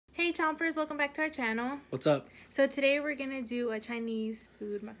Hey Chompers, welcome back to our channel. What's up? So today we're gonna do a Chinese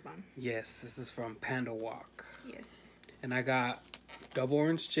food mukbang. Yes, this is from Panda Walk. Yes. And I got double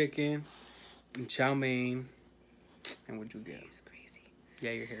orange chicken and chow mein. And what'd you get? It's crazy.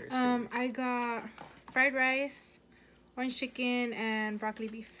 Yeah, your hair is crazy. I got fried rice, orange chicken, and broccoli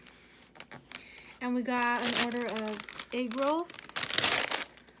beef. And we got an order of egg rolls.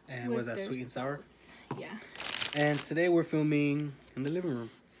 And was that sweet and sour? Yeah. And today we're filming in the living room.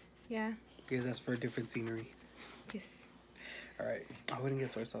 Yeah. Because that's for a different scenery. Yes. Alright. I wouldn't get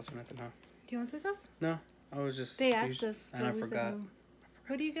soy sauce or nothing, huh? Do you want soy sauce? No. I was just... They asked us. And I forgot. No.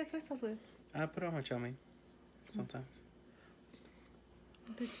 What do you get soy sauce with? I put it on my chow mein. Sometimes.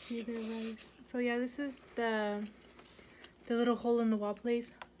 Let's see their rice. So yeah, this is the little hole in the wall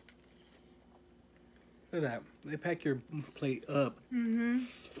place. Look at that. They pack your plate up. Mm-hmm.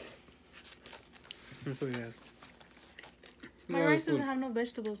 That's what it is. My rice doesn't have no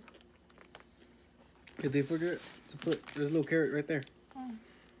vegetables. Did they forget to put... There's a little carrot right there. Oh.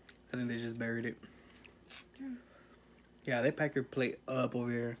 I think they just buried it. Yeah, they pack your plate up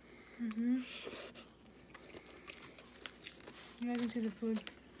over here. Mm-hmm. You guys can see the food.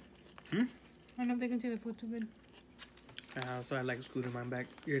 I don't know if they can see the food too good. So I like scooting mine back.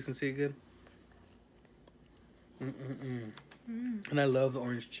 You guys can see it good? And I love the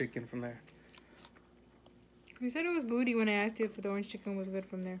orange chicken from there. You said it was booty when I asked you if the orange chicken was good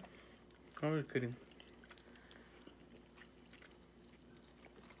from there. I was kidding.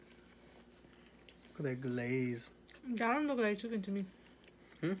 Look at that glaze. That don't look like chicken to me.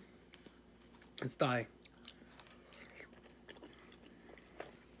 It's thigh.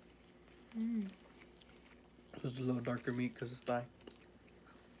 It's a little darker meat because it's thigh.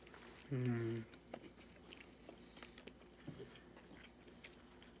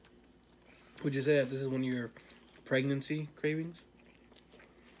 Would you say that this is one of your pregnancy cravings?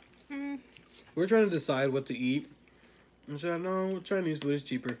 We're trying to decide what to eat. I said, no, Chinese food is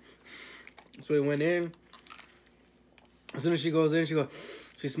cheaper. So we went in. As soon as she goes in,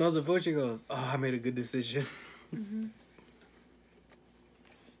 she smells the food, she goes, oh, I made a good decision.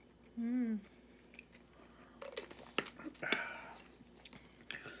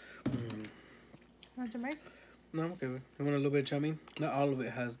 Want some rice? No, I'm okay with it. You want a little bit of chow mein? Not all of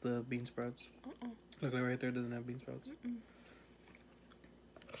it has the bean sprouts. Look, like right there doesn't have bean sprouts.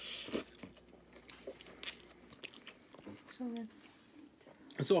 So good.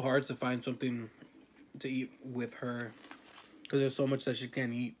 It's so hard to find something to eat with her because there's so much that she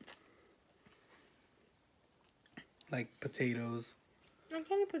can't eat. Like potatoes. I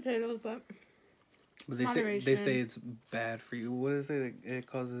can't eat potatoes, but they say it's bad for you. What is it? It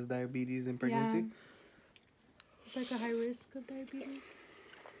causes diabetes in pregnancy? Yeah. It's like a high risk of diabetes.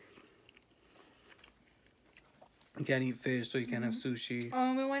 You can't eat fish, so you can't have sushi.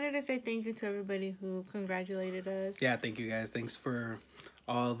 We wanted to say thank you to everybody who congratulated us. Yeah, thank you guys. Thanks for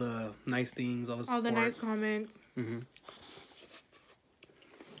all the nice things, all the support. All the nice comments.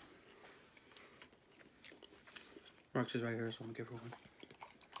 Rox is right here, so I'm gonna give her one.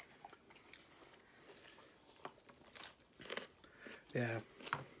 Yeah.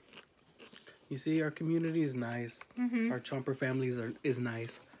 You see, our community is nice. Our Chomper families is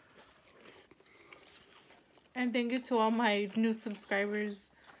nice. And thank you to all my new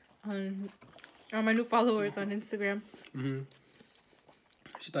subscribers or my new followers on Instagram.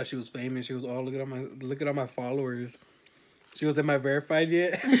 She thought she was famous. She was, oh, look at all my followers. She was, am I verified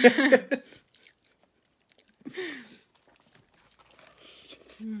yet?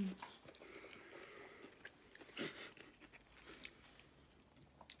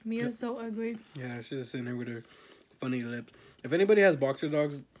 Mia's so ugly. Yeah, she's just sitting there with her funny lips. If anybody has boxer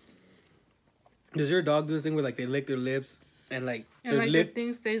dogs, does your dog do this thing where like they lick their lips and like their lips, the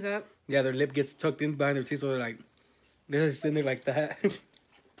thing stays up? Yeah, their lip gets tucked in behind their teeth, so they're just sitting there like that.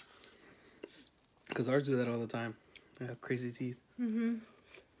 Because ours do that all the time. They have crazy teeth.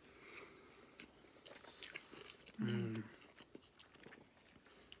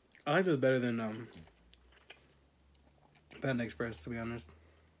 I like this better than Panda Express, to be honest.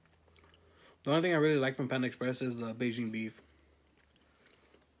 The only thing I really like from Panda Express is the Beijing beef.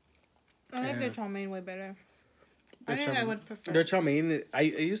 I like their chow mein way better. I think I would prefer. Their chow mein, I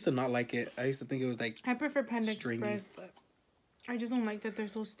used to not like it. I used to think it was like I prefer Panda stringy. Express, but I just don't like that they're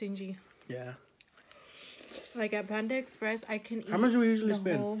so stingy. Yeah. Like at Panda Express, I can eat. How much do we usually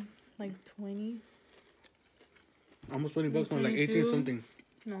spend? Whole, like 20. Almost 20 bucks, like 18 something.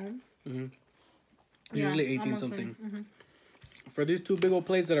 No. Usually 18 something. For these two big old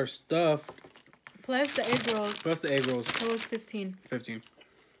plates that are stuffed. Plus the egg rolls. Plus the egg rolls. It was 15. 15.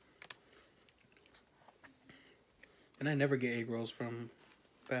 And I never get egg rolls from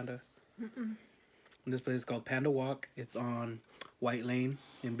Panda. This place is called Panda Walk. It's on White Lane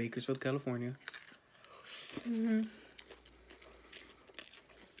in Bakersfield, California. Do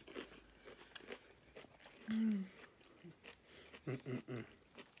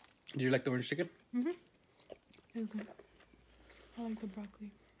you like the orange chicken? It's good. I like the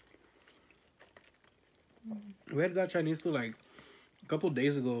broccoli. We had that Chinese food like a couple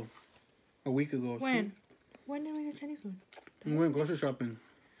days ago. A week ago. When? When did we get Chinese food? We went grocery shopping.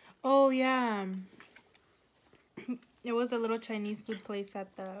 Oh, yeah. It was a little Chinese food place at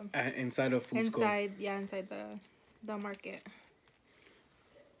the... Inside of food school. Inside the market.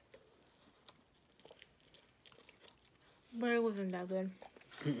 But it wasn't that good.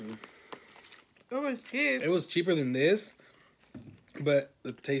 It was cheap. It was cheaper than this, but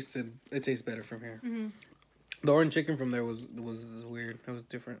it tastes better from here. The orange chicken from there was weird. It was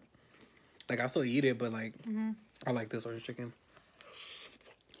different. Like, I still eat it, but like, I like this orange chicken.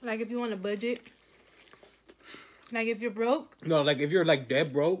 Like, if you want a budget. Like, if you're broke. No, like, if you're like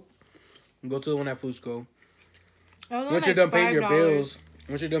dead broke, go to the one at Food School. Once you're done paying your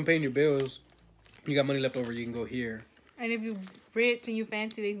bills, you got money left over, you can go here. And if you rich and you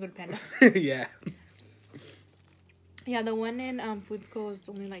fancy, then you can go to Panda. Yeah. Yeah, the one in Food School is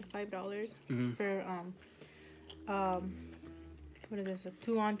only like $5 for what is this? A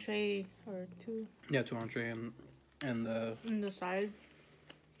 2 entree or 2? Yeah, 2 entree and the side.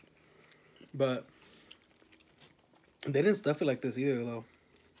 But they didn't stuff it like this either, though.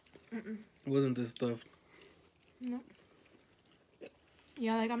 It wasn't this stuffed. No.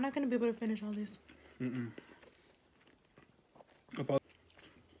 Yeah, like, I'm not gonna be able to finish all this.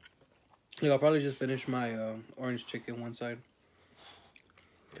 I'll probably just finish my orange chicken one side.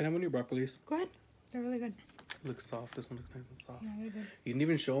 Can I have one of your broccolis? Go ahead. They're really good. Looks soft. This one looks nice and soft. Yeah, they're good. You didn't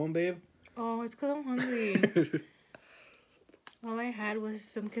even show them, babe? Oh, it's because I'm hungry. All I had was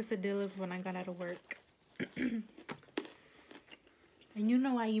some quesadillas when I got out of work. And you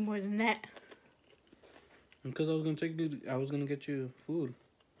know I eat more than that. Because I was gonna get you food.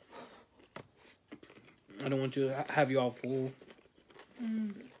 I don't want you to have you all full.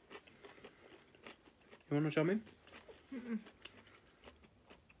 You want to show me?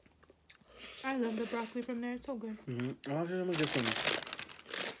 I love the broccoli from there. It's so good. I'll just get some.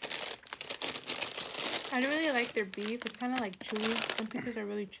 I don't really like their beef. It's kind of like chewy. Some pieces are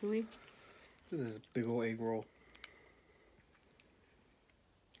really chewy. This is a big old egg roll.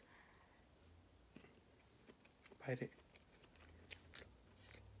 Bite it.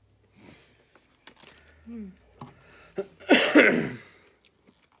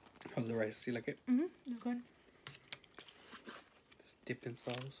 How's the rice? You like it? It's good. Just dipped in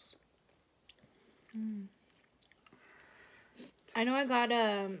sauce. I know I got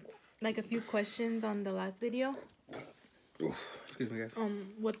like a few questions on the last video. Oof, excuse me, guys.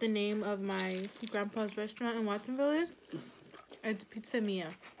 What the name of my grandpa's restaurant in Watsonville is? It's Pizza Mia.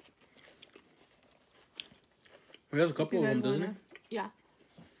 We have a couple of them, doesn't it? Yeah.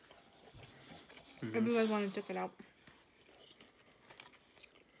 If you guys want to check it out.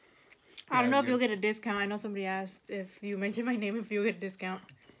 I don't know if you'll get a discount. I know somebody asked if you mention my name, if you'll get a discount.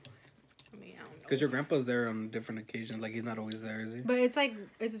 I mean, I don't know. Because your grandpa's there on different occasions. Like, he's not always there, is he? But it's like,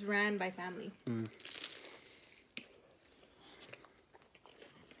 it's ran by family.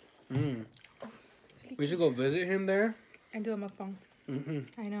 We should go visit him there. And do a mukbang.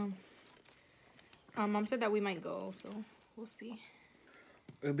 I know. Mom said that we might go, so we'll see.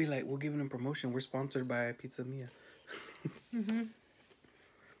 It'll be like, we're giving him promotion. We're sponsored by Pizza Mia.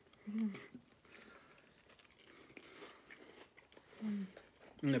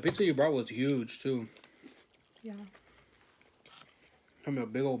 And the pizza you brought was huge, too. Yeah. Come in a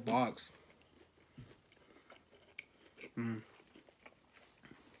big old box. Want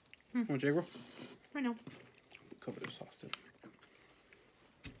Jago? I know. Cover the sauce, too.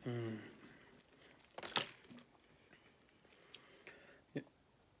 Yeah.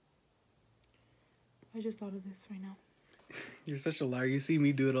 I just thought of this right now. You're such a liar. You see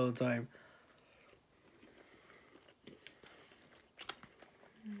me do it all the time.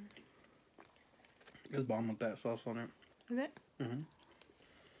 It's bomb with that sauce on it. Is it?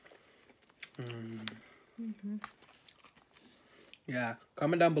 Yeah.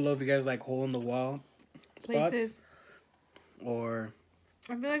 Comment down below if you guys like hole in the wall spots. Places. Or...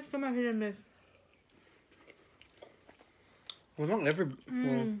 I feel like some are hit and miss. Well, not every...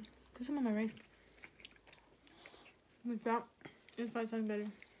 Well, Cause some of my rice. With that, it's 5 times better.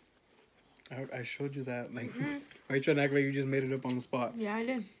 I showed you that. Like, are you trying to act like you just made it up on the spot? Yeah, I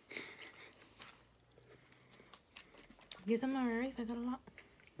did. Get some of my rice. I got a lot.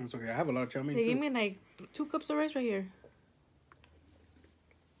 It's okay. I have a lot of chow mein They too. gave me like 2 cups of rice right here.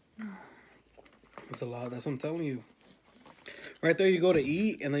 That's a lot. That's what I'm telling you. Right there, you go to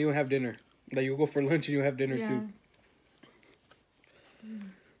eat, and then you'll have dinner. Like, you'll go for lunch, and you'll have dinner, too.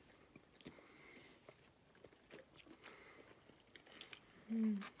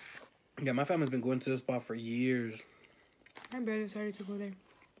 Yeah, my family's been going to this spot for years. My brother started to go there.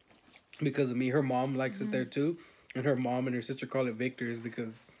 Because of me. Her mom likes it there, too. And her mom and her sister call it Victor's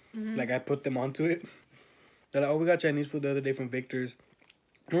because, like, I put them onto it. They're like, oh, we got Chinese food the other day from Victor's.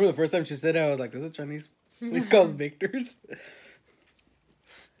 I remember the first time she said it, I was like, there's a Chinese place called Victor's.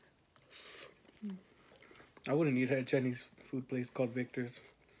 I wouldn't eat at a Chinese food place called Victor's.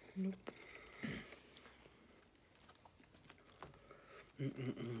 Nope.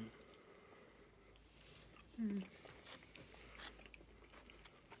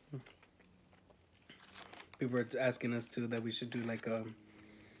 People are asking us too that we should do like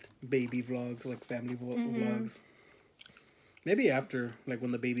baby vlogs, like family vlogs. Maybe after, like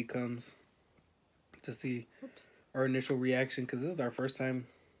when the baby comes, to see our initial reaction, because this is our first time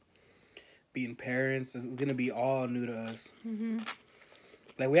being parents. This is gonna be all new to us.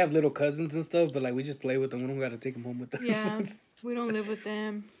 Like, we have little cousins and stuff, but like we just play with them. We don't gotta take them home with us. Yeah, we don't live with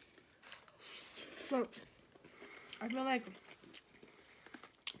them. But I feel like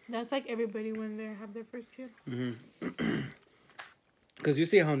that's like everybody when they have their first kid. Because you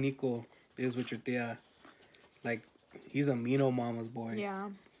see how Nico is with your tia. Like, he's a Mino mama's boy. Yeah.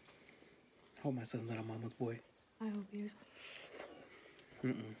 I hope my son's not a mama's boy. I hope he is.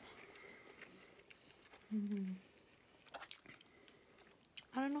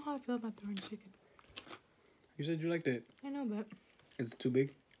 I don't know how I feel about the orange chicken. You said you liked it. I know, but It's too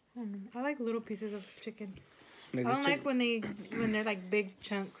big. I don't know. I like little pieces of chicken. Like, I don't like when they're like big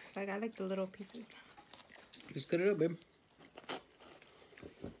chunks. Like, I like the little pieces. Just cut it up, babe.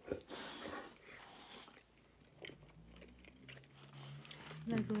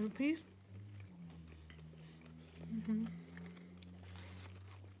 Like a little piece.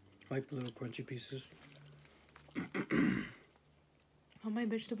 I like the little crunchy pieces. All my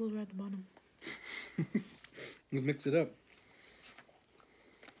vegetables are at the bottom. Let's mix it up.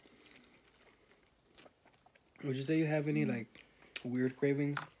 Would you say you have any like weird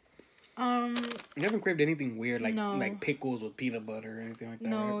cravings? You haven't craved anything weird, like No. like pickles with peanut butter or anything like that?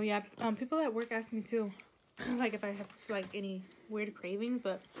 No, right? yeah. People at work ask me too, like if I have like any weird cravings,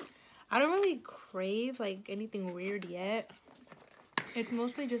 but I don't really crave like anything weird yet. It's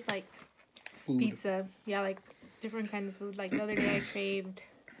mostly just like Food. pizza. Yeah, like different kind of food. Like the other day I craved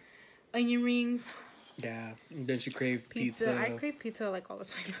onion rings. Yeah. And then she craved Pizza. pizza. I crave pizza like all the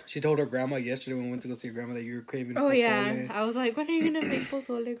time. She told her grandma yesterday when we went to go see her grandma that you were craving Oh pozole. yeah. I was like, when are you gonna make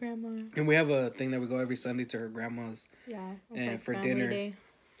pozole, Grandma? And we have a thing that we go every Sunday to her grandma's. Yeah. It's And like for family dinner. day.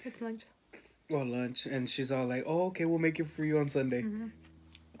 It's lunch. Or lunch. And she's all like, oh, okay, we'll make it for you on Sunday.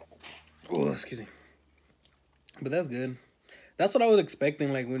 Oh, excuse me. But that's good. That's what I was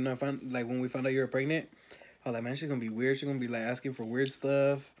expecting. Like when we found out you were pregnant, I was like, man, she's gonna be weird. She's gonna be like asking for weird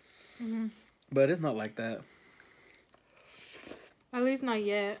stuff. But it's not like that. At least not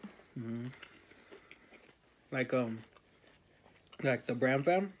yet. Like the Bram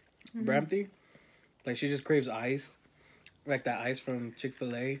fam, Bramty, like she just craves ice, like that ice from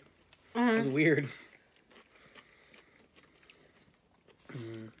Chick-fil-A. It's weird.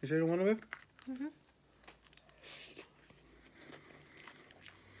 You sure you don't want it?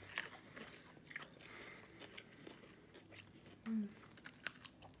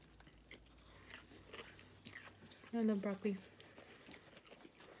 And the broccoli.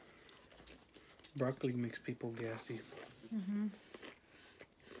 Broccoli makes people gassy.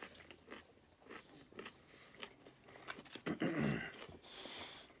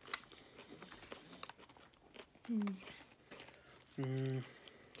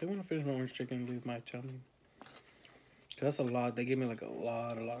 They want to finish my orange chicken and leave my chow mein. That's a lot. They gave me like a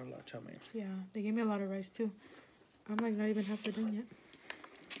lot of chow mein. Yeah, they gave me a lot of rice too. I'm like not even halfway done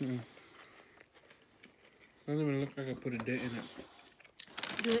yet. Doesn't even look like I put a dent in it.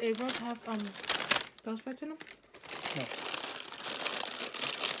 Do the egg rolls have bell spikes in them? No.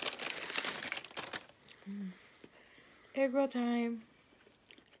 Egg roll time.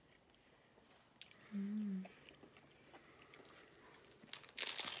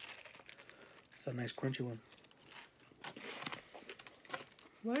 It's a nice crunchy one.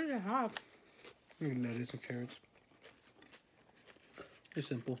 What did it have? Lettuce and carrots. It's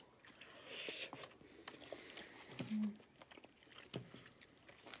simple.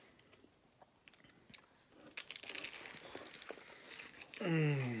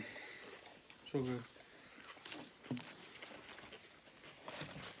 So good.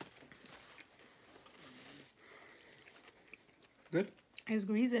 Good? It's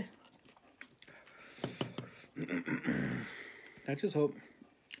greasy. I just hope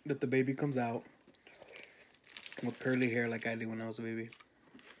that the baby comes out with curly hair like I did when I was a baby.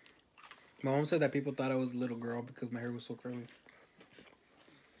 My mom said that people thought I was a little girl because my hair was so curly.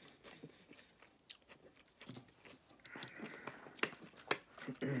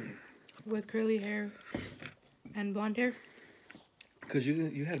 With curly hair and blonde hair. Because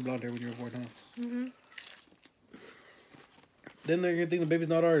you had blonde hair when you were born, huh? Mm-hmm. Then they're going to think the baby's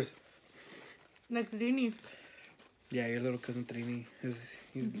not ours. Like Trini. Yeah, your little cousin Trini. He's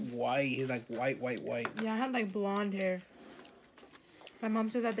white. He's like white. Yeah, I had like blonde hair. My mom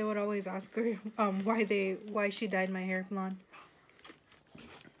said that they would always ask her why she dyed my hair blonde.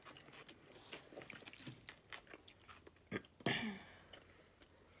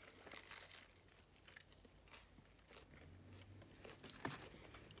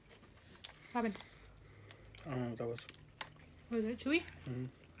 What happened? I don't know what that was. Was it chewy? Mm-hmm.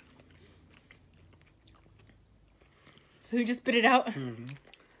 So you just spit it out? Mm-hmm.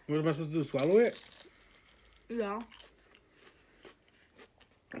 What am I supposed to do? Swallow it? Yeah.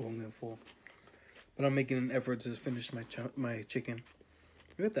 Oh, I'm getting full. But I'm making an effort to finish my chicken.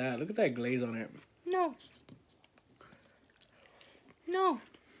 Look at that. Look at that glaze on it. No. No.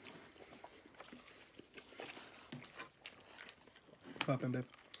 What happened, babe?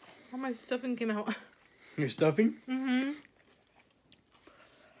 All my stuffing came out. Your stuffing? Mm-hmm.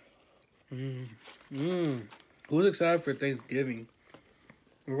 Who's excited for Thanksgiving?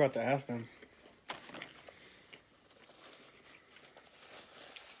 We're about to ask them.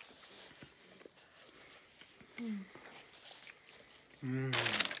 I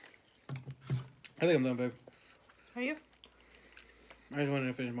think I'm done, babe. Are you? I just wanted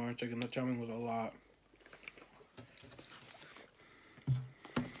to finish my orange chicken. The chow mein was a lot.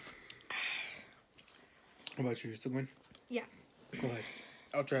 How about you? You still going? Yeah. Go ahead.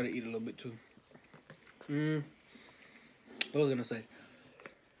 I'll try to eat a little bit too. What was I gonna say?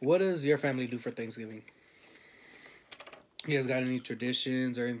 What does your family do for Thanksgiving? You guys got any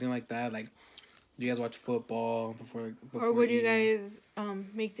traditions or anything like that? Like, do you guys watch football before Or what do you eating? guys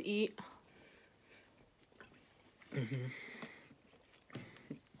make to eat?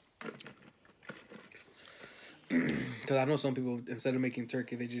 Because I know some people, instead of making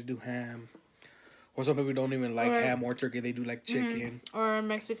turkey, they just do ham. Or some people don't even like ham or turkey. They do like chicken. Or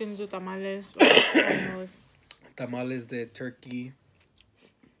Mexicans do tamales. Or, I don't know if... Tamales de turkey.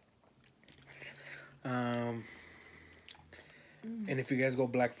 And if you guys go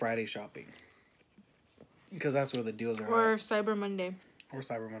Black Friday shopping. Because that's where the deals are Or at. Cyber Monday. Or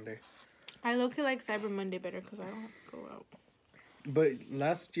Cyber Monday. I low-key like Cyber Monday better because I don't have to go out. But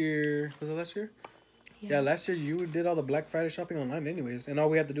last year, was it last year? Yeah, last year you did all the Black Friday shopping online anyways. And all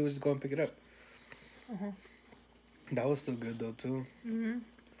we had to do was just go and pick it up. That was still good though too.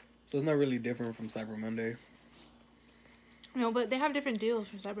 So it's not really different from Cyber Monday. No, but they have different deals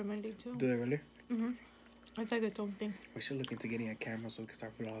for Cyber Monday too. Do they really? It's like its own thing. We should look into getting a camera so we can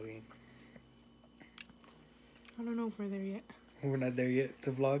start vlogging. I don't know if we're there yet. We're not there yet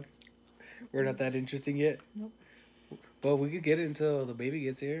to vlog. We're not that interesting yet. Nope. Well, we could get it until the baby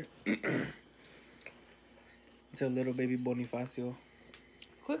gets here. Until little baby Bonifacio.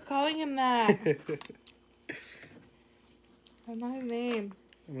 Quit calling him that. That's not his name.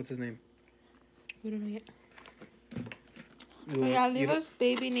 What's his name? We don't know yet. Well, Oh yeah, leave us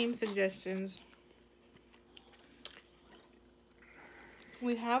baby name suggestions.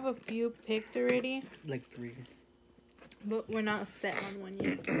 We have a few picked already. Like 3. But we're not set on one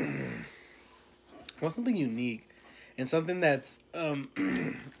yet. Want something unique. And something that's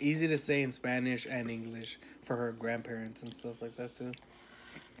easy to say in Spanish and English for her grandparents and stuff like that too.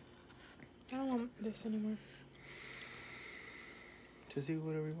 I don't want this anymore. Just eat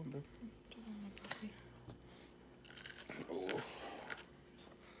whatever you want, babe. Oh.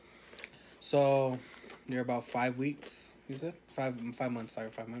 So, you're about 5 weeks, you said? 5 months, sorry,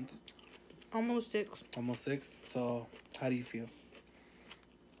 5 months. Almost 6. Almost 6. So, how do you feel?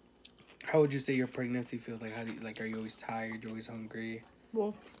 How would you say your pregnancy feels? Like, are you always tired? You're always hungry?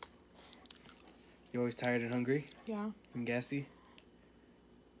 Well, You're always tired and hungry? yeah. And gassy?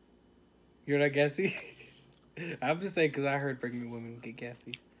 You're not gassy? I'm just saying because I heard pregnant women get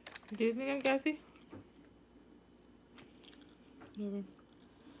gassy. Do you think I'm gassy? Whatever.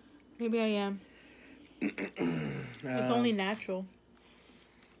 Maybe I am. It's only natural.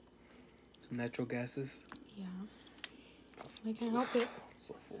 Natural gases? Yeah. I can't help it.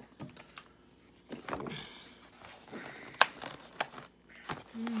 So full.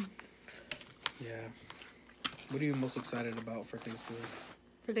 Yeah. What are you most excited about for Thanksgiving?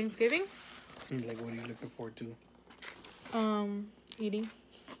 For Thanksgiving? Like, what are you looking forward to? Eating.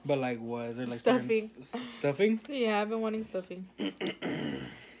 But like, what is there like Stuffing. Stuffing? Yeah, I've been wanting stuffing. I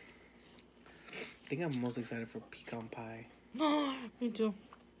think I'm most excited for pecan pie. Me too.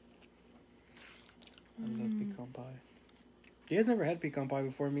 I love pecan pie. You guys never had pecan pie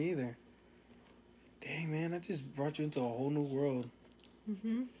before me either. Dang, man, I just brought you into a whole new world.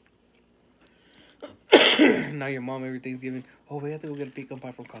 Now your mom every Thanksgiving. Oh, we have to go get a pecan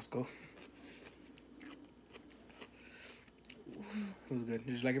pie from Costco. It was good.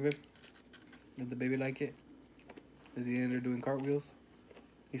 Did you like it, babe? Did the baby like it? Is he in there doing cartwheels?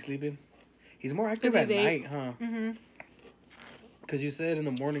 He's sleeping? He's more active at night, huh? Because you said in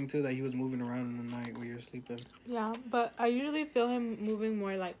the morning, too, that he was moving around in the night while you're sleeping. Yeah, but I usually feel him moving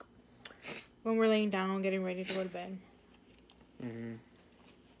more, like, when we're laying down, getting ready to go to bed.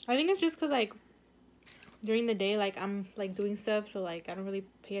 I think it's just because, like, during the day, like, I'm, like, doing stuff, so, like, I don't really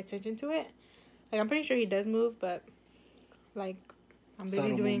pay attention to it. Like, I'm pretty sure he does move, but, like, I'm busy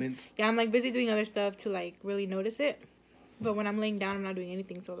Subtle doing... moments. Yeah, I'm, like, busy doing other stuff to, like, really notice it. But when I'm laying down, I'm not doing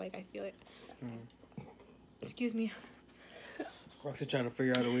anything, so, like, I feel it. Excuse me. Roxy's trying to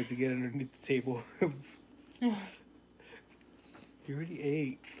figure out a way to get underneath the table. You already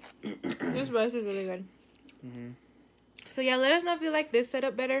ate. This rice is really good. So, yeah, let us know if you like this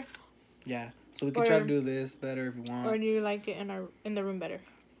setup better. Yeah, so we can try to do this better if you want. Or do you like it in the room better?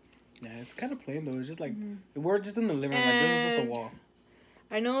 Yeah, it's kind of plain, though. It's just like... We're just in the living room. Like, this is just a wall.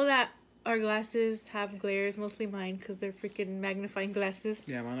 I know that our glasses have glares, mostly mine, because they're freaking magnifying glasses.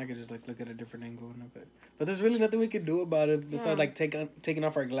 Yeah, mine, I could just, like, look at a different angle and a bit. But there's really nothing we can do about it besides, like, taking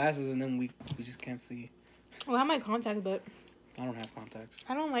off our glasses, and then we just can't see. Well, I have my contacts, but... I don't have contacts.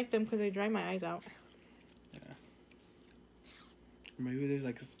 I don't like them because they dry my eyes out. Yeah. Maybe there's,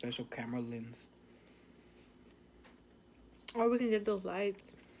 like, a special camera lens. Or we can get those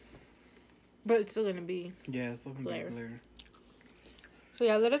lights. But it's still going to be... Yeah, it's still going to be glare. So,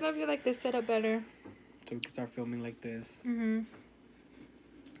 yeah, let us know if you like this setup better. So we can start filming like this.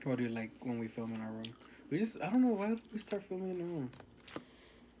 Or do you like when we film in our room? I don't know, why did we start filming in the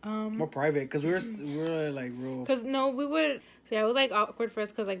room? More private, because we were like real... Because, no, we would... So, yeah, it was, like, awkward for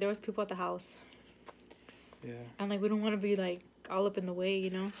us because, like, there was people at the house. Yeah. And, like, we don't want to be, like, all up in the way, you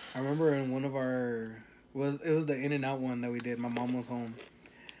know? I remember in one of our... It was the In-N-Out one that we did. My mom was home.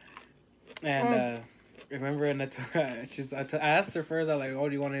 And, I remember, and I asked her first, I was like, oh,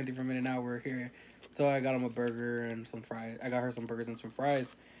 do you want anything from In-N-Out? We're here. So I got him a burger and some fries. I got her some burgers and some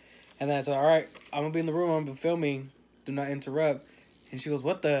fries. And then I told her, all right, I'm going to be in the room. I'm going to be filming. Do not interrupt. And she goes,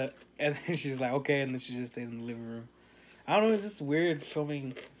 what the? And then she's like, okay. And then she just stayed in the living room. I don't know. It's just weird filming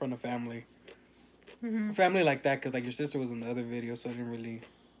in front of family. Family like that, because like your sister was in the other video, so it didn't really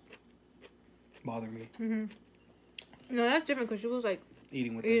bother me. No, that's different because she was like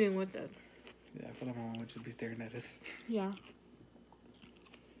eating with us. Yeah, I feel like my mom would just be staring at us. Yeah.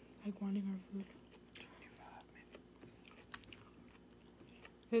 Like wanting our food. 25 minutes.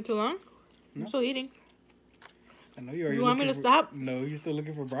 Is it too long? No. I'm still eating. I know you are. You want me to stop? No, you're still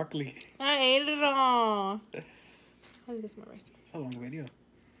looking for broccoli. I ate it all. How is this my rice? It's a long video.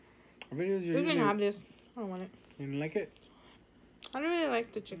 Our videos You can have this. I don't want it. You didn't like it? I don't really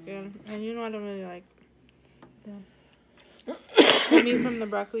like the chicken. And you know I don't really like the meat from the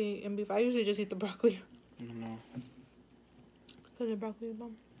broccoli and beef. I usually just eat the broccoli. No. Because the broccoli is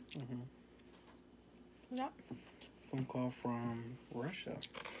bomb. Yeah. Phone call from Russia.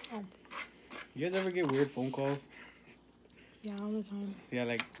 Oh. You guys ever get weird phone calls? Yeah, all the time. Yeah,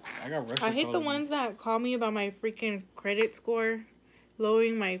 like, I got Russia. I hate the ones that call me about my freaking credit score,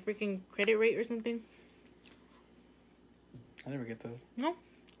 lowering my freaking credit rate or something. I never get those. No,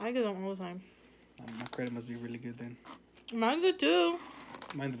 I get them all the time. My credit must be really good then. Mine's good too.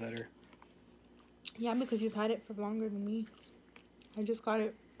 Mine's better. Yeah, because you've had it for longer than me. I just got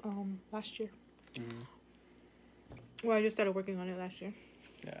it last year. Well, I just started working on it last year.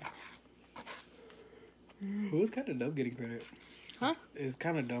 Yeah. It was kind of dumb getting credit. Huh? It's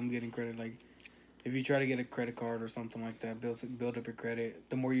kind of dumb getting credit. Like, if you try to get a credit card or something like that, build up your credit.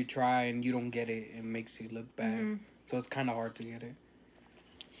 The more you try and you don't get it, it makes you look bad. So it's kind of hard to get it.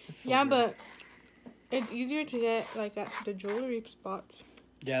 So yeah, weird. but it's easier to get, like, at the jewelry spots.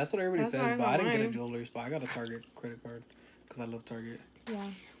 Yeah, that's what everybody says, but I didn't get a mine. jewelry spot. I got a Target credit card because I love Target.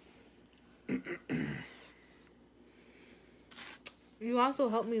 Yeah. You also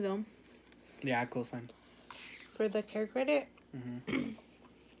helped me, though. Yeah, I co-signed. For the care credit.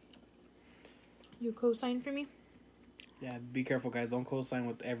 You co-signed for me? Yeah, be careful, guys. Don't co-sign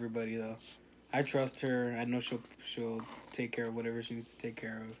with everybody, though. I trust her. I know she'll take care of whatever she needs to take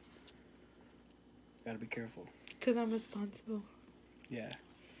care of. Gotta be careful. Because I'm responsible. Yeah.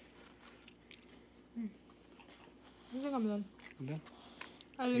 I think I'm done.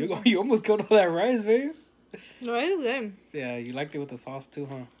 I think so. You almost killed all that rice, babe. No, it is good. Yeah, you liked it with the sauce too,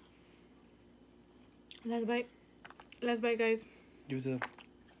 huh? Last bite. Last bite, guys. Give us a...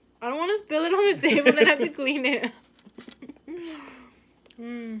 I don't want to spill it on the table, then I have to clean it.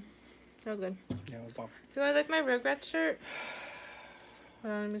 That was good. Yeah, it was bomb. Do I like my Rugrats shirt?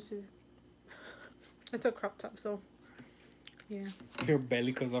 Hold on, let me see. It's a crop top, so yeah. Your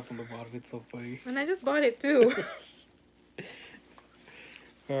belly comes off from the bottom. It's so funny. And I just bought it too.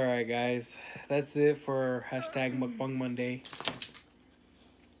 Alright, guys. That's it for hashtag Mukbang Monday.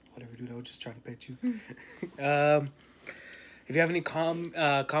 Whatever, dude. I was just trying to pet you. If you have any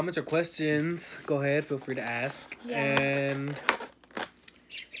comments or questions, go ahead. Feel free to ask. Yeah. And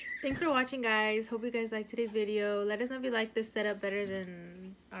Thanks for watching, guys. Hope you guys liked today's video. Let us know if you like this setup better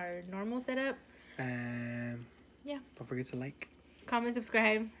than our normal setup. yeah. Yeah. Don't forget to like. Comment,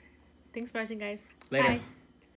 subscribe. Thanks for watching, guys. Later. Bye.